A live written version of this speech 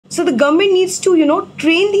So the government needs to,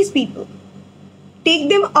 train these people, take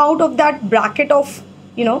them out of that bracket of,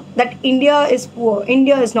 that India is poor,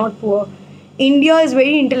 India is not poor, India is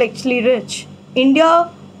very intellectually rich,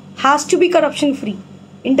 India has to be corruption free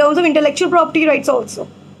in terms of intellectual property rights also.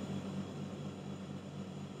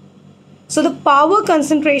 So the power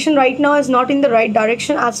concentration right now is not in the right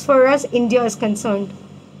direction as far as India is concerned.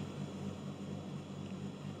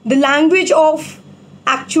 The language of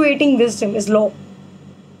actuating wisdom is law.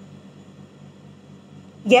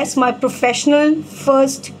 Yes, my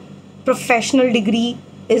first professional degree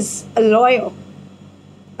is a lawyer.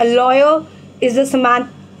 A lawyer is it's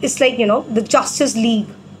like, the Justice League.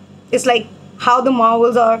 It's like how the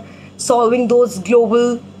Marvels are solving those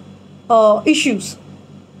global issues.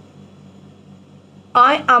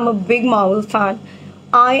 I am a big Marvel fan.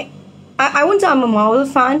 I won't say I'm a Marvel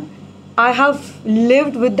fan. I have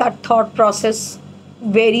lived with that thought process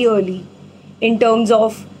very early in terms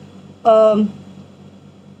of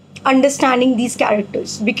understanding these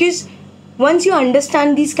characters, because once you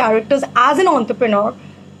understand these characters as an entrepreneur,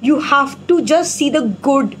 you have to just see the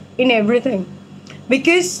good in everything,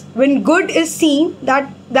 because when good is seen, that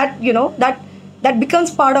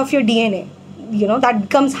becomes part of your DNA, that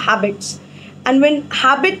becomes habits. And when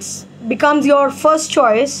habits becomes your first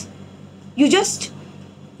choice, you just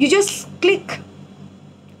click.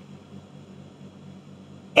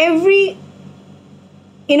 Every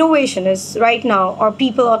innovation is right now, or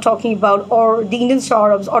people are talking about, or the Indian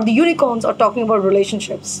startups or the unicorns are talking about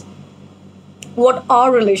relationships. What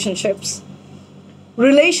are relationships?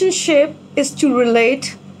 Relationship is to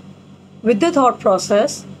relate with the thought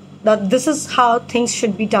process that this is how things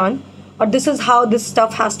should be done, or this is how this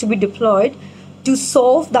stuff has to be deployed to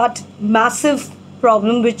solve that massive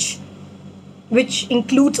problem which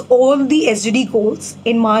includes all the SDG goals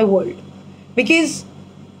in my world. Because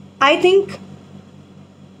I think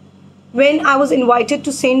when I was invited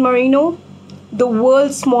to San Marino, the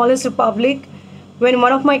world's smallest republic, when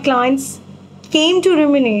one of my clients came to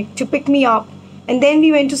Rimini to pick me up, and then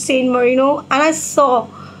we went to San Marino, and I saw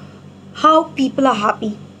how people are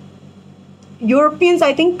happy. Europeans,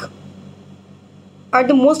 I think, are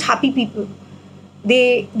the most happy people.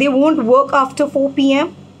 They won't work after 4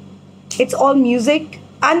 p.m. It's all music,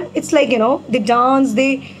 and it's like, they dance,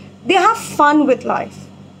 they have fun with life.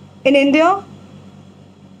 In India,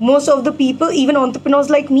 most of the people, even entrepreneurs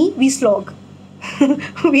like me, we slog.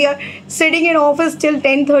 We are sitting in office till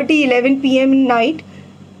 10:30, 11 p.m. in night,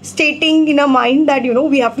 stating in our mind that,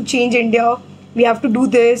 we have to change India, we have to do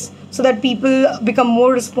this so that people become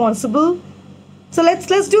more responsible. So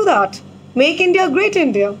let's do that. Make India great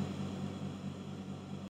India.